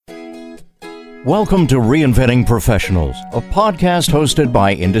Welcome to Reinventing Professionals, a podcast hosted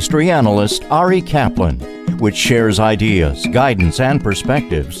by industry analyst Ari Kaplan, which shares ideas, guidance, and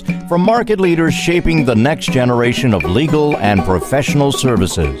perspectives from market leaders shaping the next generation of legal and professional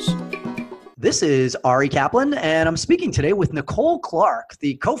services. This is Ari Kaplan, and I'm speaking today with Nicole Clark,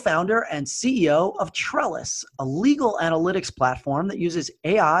 the co-founder and CEO of Trellis, a legal analytics platform that uses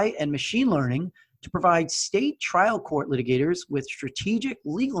AI and machine learning to provide state trial court litigators with strategic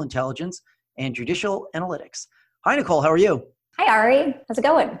legal intelligence and judicial analytics. Hi, Nicole. How are you? Hi, Ari. How's it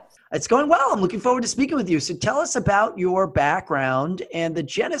going? It's going well. I'm looking forward to speaking with you. So tell us about your background and the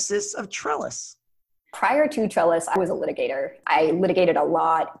genesis of Trellis. Prior to Trellis, I was a litigator. I litigated a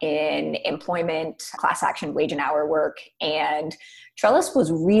lot in employment, class action, wage and hour work. And Trellis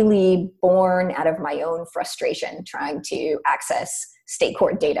was really born out of my own frustration trying to access state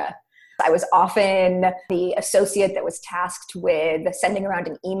court data. I was often the associate that was tasked with sending around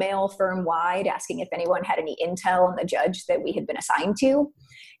an email firm-wide, asking if anyone had any intel on the judge that we had been assigned to.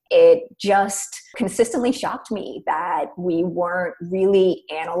 It just consistently shocked me that we weren't really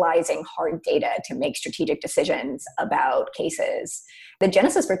analyzing hard data to make strategic decisions about cases. The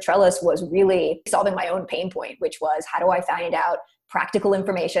genesis for Trellis was really solving my own pain point, which was how do I find out practical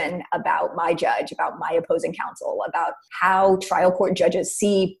information about my judge, about my opposing counsel, about how trial court judges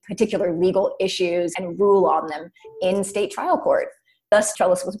see particular legal issues and rule on them in state trial court. Thus,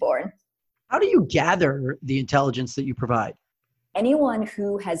 Trellis was born. How do you gather the intelligence that you provide? Anyone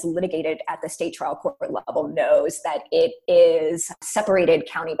who has litigated at the state trial court level knows that it is separated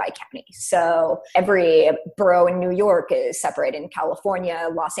county by county. So every borough in New York is separated. In California,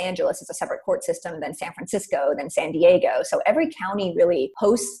 Los Angeles is a separate court system, then San Francisco, then San Diego. So every county really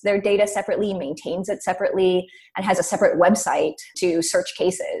hosts their data separately, maintains it separately, and has a separate website to search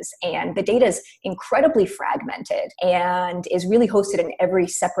cases. And the data is incredibly fragmented and is really hosted in every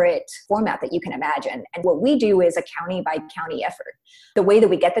separate format that you can imagine. And what we do is a county by county effort. The way that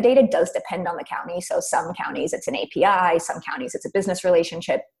we get the data does depend on the county. So some counties it's an API, some counties it's a business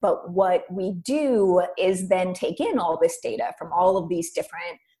relationship. But what we do is then take in all this data from all of these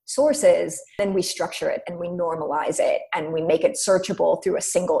different sources, then we structure it and we normalize it and we make it searchable through a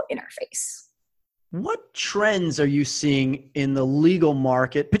single interface. What trends are you seeing in the legal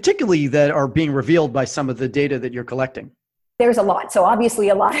market, particularly that are being revealed by some of the data that you're collecting? There's a lot. So obviously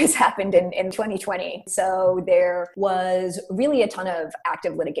a lot has happened in 2020. So there was really a ton of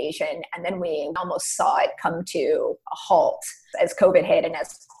active litigation. And then we almost saw it come to a halt as COVID hit and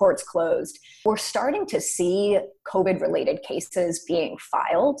as courts closed. We're starting to see COVID-related cases being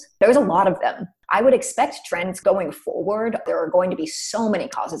filed. There's a lot of them. I would expect trends going forward. There are going to be so many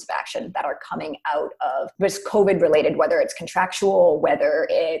causes of action that are coming out of this COVID-related, whether it's contractual, whether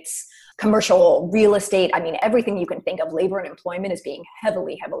it's commercial, real estate. I mean, everything you can think of, labor and employment is being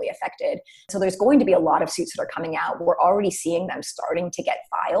heavily, heavily affected. So there's going to be a lot of suits that are coming out. We're already seeing them starting to get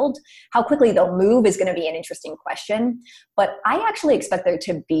filed. How quickly they'll move is going to be an interesting question. But I actually expect there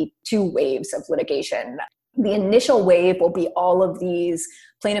to be two waves of litigation. The initial wave will be all of these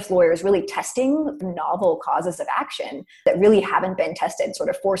plaintiff lawyers really testing novel causes of action that really haven't been tested, sort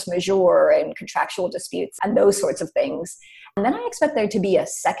of force majeure and contractual disputes and those sorts of things. And then I expect there to be a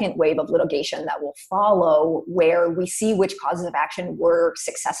second wave of litigation that will follow where we see which causes of action were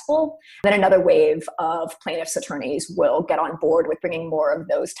successful. Then another wave of plaintiffs' attorneys will get on board with bringing more of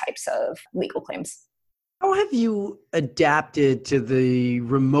those types of legal claims. How have you adapted to the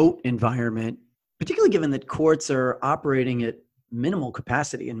remote environment, particularly given that courts are operating at minimal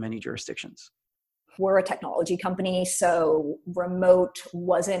capacity in many jurisdictions? We're a technology company, so remote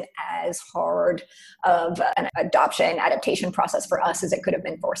wasn't as hard of an adaptation process for us as it could have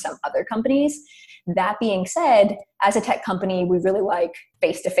been for some other companies. That being said, as a tech company, we really like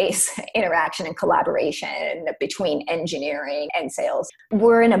face-to-face interaction and collaboration between engineering and sales.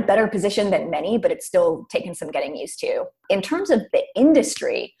 We're in a better position than many, but it's still taken some getting used to. In terms of the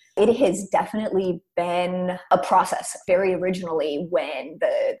industry, it has definitely been a process. Very originally, when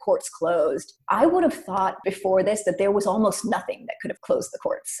the courts closed, I would have thought before this that there was almost nothing that could have closed the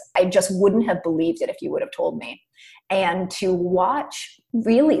courts. I just wouldn't have believed it if you would have told me. And to watch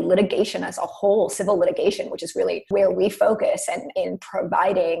really litigation as a whole, civil litigation, which is really where we focus, and in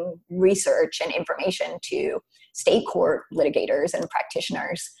providing research and information to state court litigators and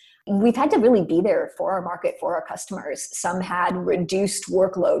practitioners, we've had to really be there for our market, for our customers. Some had reduced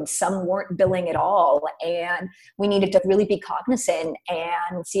workloads, some weren't billing at all, and we needed to really be cognizant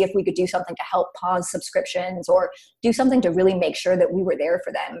and see if we could do something to help pause subscriptions or do something to really make sure that we were there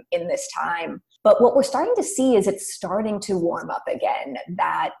for them in this time. But what we're starting to see is it's starting to warm up again,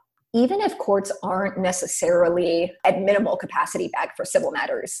 that even if courts aren't necessarily at minimal capacity back for civil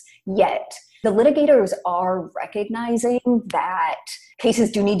matters yet, The litigators are recognizing that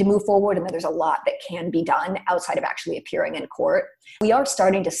cases do need to move forward and that there's a lot that can be done outside of actually appearing in court. We are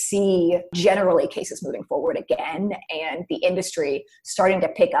starting to see generally cases moving forward again and the industry starting to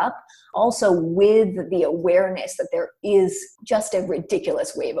pick up. Also with the awareness that there is just a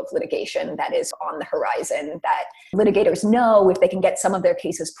ridiculous wave of litigation that is on the horizon, that litigators know if they can get some of their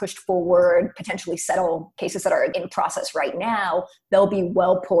cases pushed forward, potentially settle cases that are in process right now, they'll be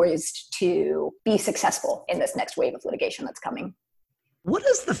well poised to be successful in this next wave of litigation that's coming. What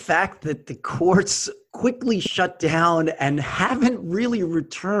does the fact that the courts quickly shut down and haven't really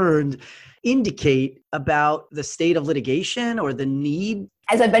returned indicate about the state of litigation or the need?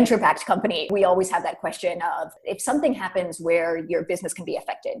 As a venture-backed company, we always have that question of, if something happens where your business can be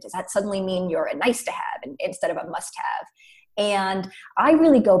affected, does that suddenly mean you're a nice to have instead of a must have? And I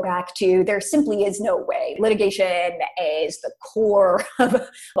really go back to, there simply is no way. Litigation is the core of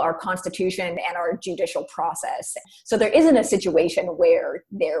our Constitution and our judicial process. So there isn't a situation where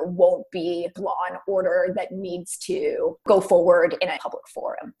there won't be law and order that needs to go forward in a public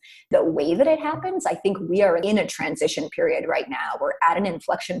forum. The way that it happens, I think we are in a transition period right now. We're at an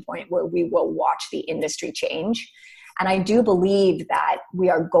inflection point where we will watch the industry change. And I do believe that we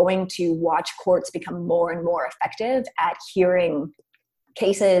are going to watch courts become more and more effective at hearing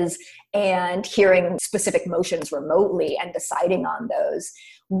cases and hearing specific motions remotely and deciding on those,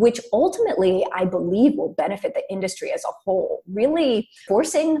 which ultimately I believe will benefit the industry as a whole, really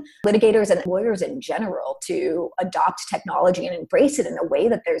forcing litigators and lawyers in general to adopt technology and embrace it in a way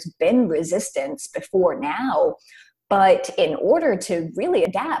that there's been resistance before now. But in order to really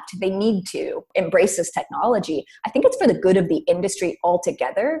adapt, they need to embrace this technology. I think it's for the good of the industry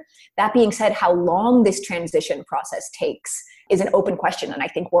altogether. That being said, how long this transition process takes is an open question, and I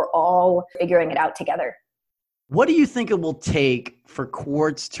think we're all figuring it out together. What do you think it will take for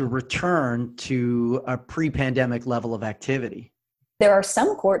courts to return to a pre-pandemic level of activity? There are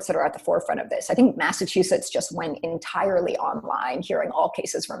some courts that are at the forefront of this. I think Massachusetts just went entirely online, hearing all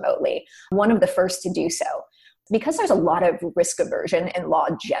cases remotely. One of the first to do so. Because there's a lot of risk aversion in law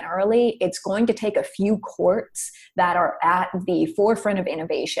generally, it's going to take a few courts that are at the forefront of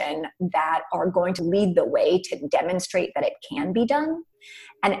innovation that are going to lead the way to demonstrate that it can be done.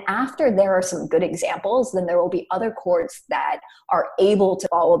 And after there are some good examples, then there will be other courts that are able to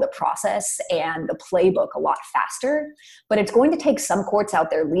follow the process and the playbook a lot faster. But it's going to take some courts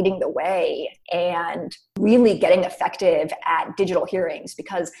out there leading the way and really getting effective at digital hearings,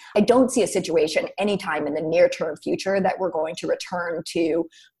 because I don't see a situation anytime in the near-term future that we're going to return to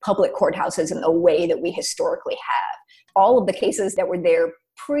public courthouses in the way that we historically have. All of the cases that were there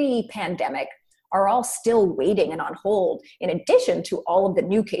pre-pandemic are all still waiting and on hold, in addition to all of the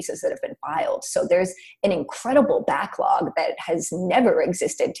new cases that have been filed. So there's an incredible backlog that has never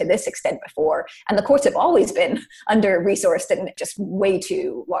existed to this extent before. And the courts have always been under-resourced and just way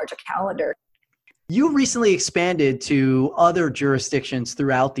too large a calendar. You recently expanded to other jurisdictions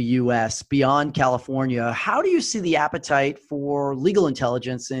throughout the U.S. beyond California. How do you see the appetite for legal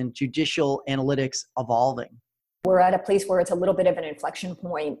intelligence and judicial analytics evolving? We're at a place where it's a little bit of an inflection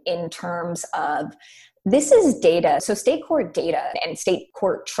point in terms of, this is data. So state court data and state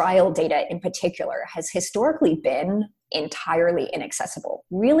court trial data in particular has historically been entirely inaccessible,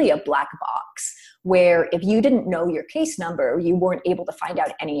 really a black box, where if you didn't know your case number, you weren't able to find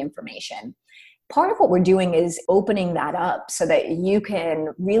out any information. Part of what we're doing is opening that up so that you can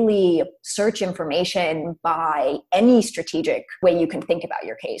really search information by any strategic way you can think about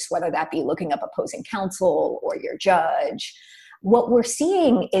your case, whether that be looking up opposing counsel or your judge. What we're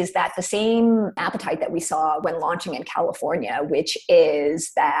seeing is that the same appetite that we saw when launching in California, which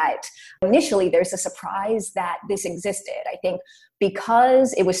is that initially there's a surprise that this existed. I think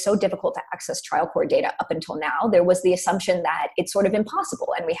because it was so difficult to access trial court data up until now, there was the assumption that it's sort of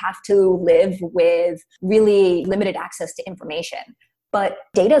impossible and we have to live with really limited access to information. But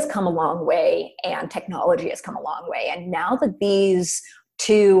data has come a long way and technology has come a long way. And now that these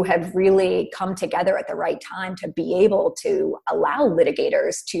two have really come together at the right time to be able to allow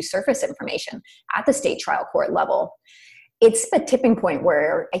litigators to surface information at the state trial court level, it's a tipping point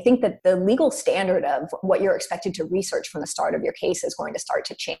where I think that the legal standard of what you're expected to research from the start of your case is going to start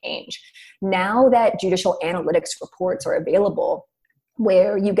to change. Now that judicial analytics reports are available,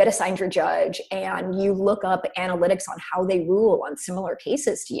 where you get assigned your judge and you look up analytics on how they rule on similar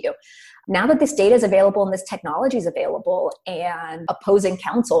cases to you. Now that this data is available and this technology is available and opposing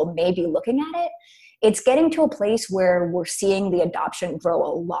counsel may be looking at it, it's getting to a place where we're seeing the adoption grow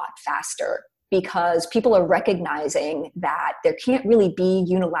a lot faster. because people are recognizing that there can't really be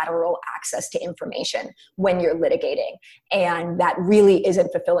unilateral access to information when you're litigating. And that really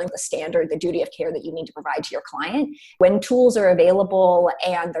isn't fulfilling the standard, the duty of care that you need to provide to your client. When tools are available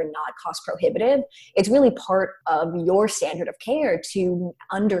and they're not cost prohibitive, it's really part of your standard of care to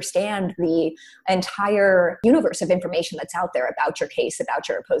understand the entire universe of information that's out there about your case, about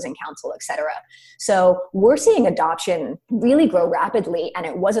your opposing counsel, et cetera. So we're seeing adoption really grow rapidly, and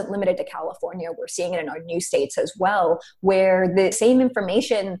it wasn't limited to California. We're seeing it in our new states as well, where the same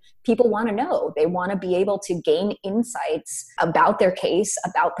information people want to know. They want to be able to gain insights about their case,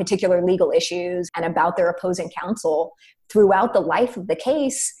 about particular legal issues, and about their opposing counsel throughout the life of the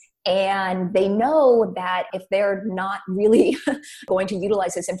case. And they know that if they're not really going to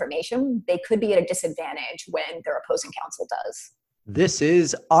utilize this information, they could be at a disadvantage when their opposing counsel does. This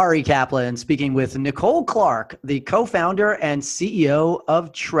is Ari Kaplan speaking with Nicole Clark, the co-founder and CEO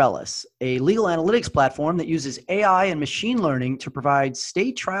of Trellis, a legal analytics platform that uses AI and machine learning to provide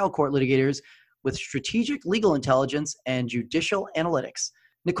state trial court litigators with strategic legal intelligence and judicial analytics.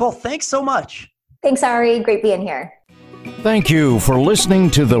 Nicole, thanks so much. Thanks, Ari. Great being here. Thank you for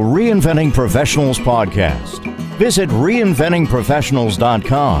listening to the Reinventing Professionals podcast. Visit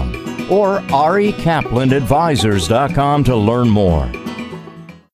reinventingprofessionals.com or arikaplanadvisors.com to learn more.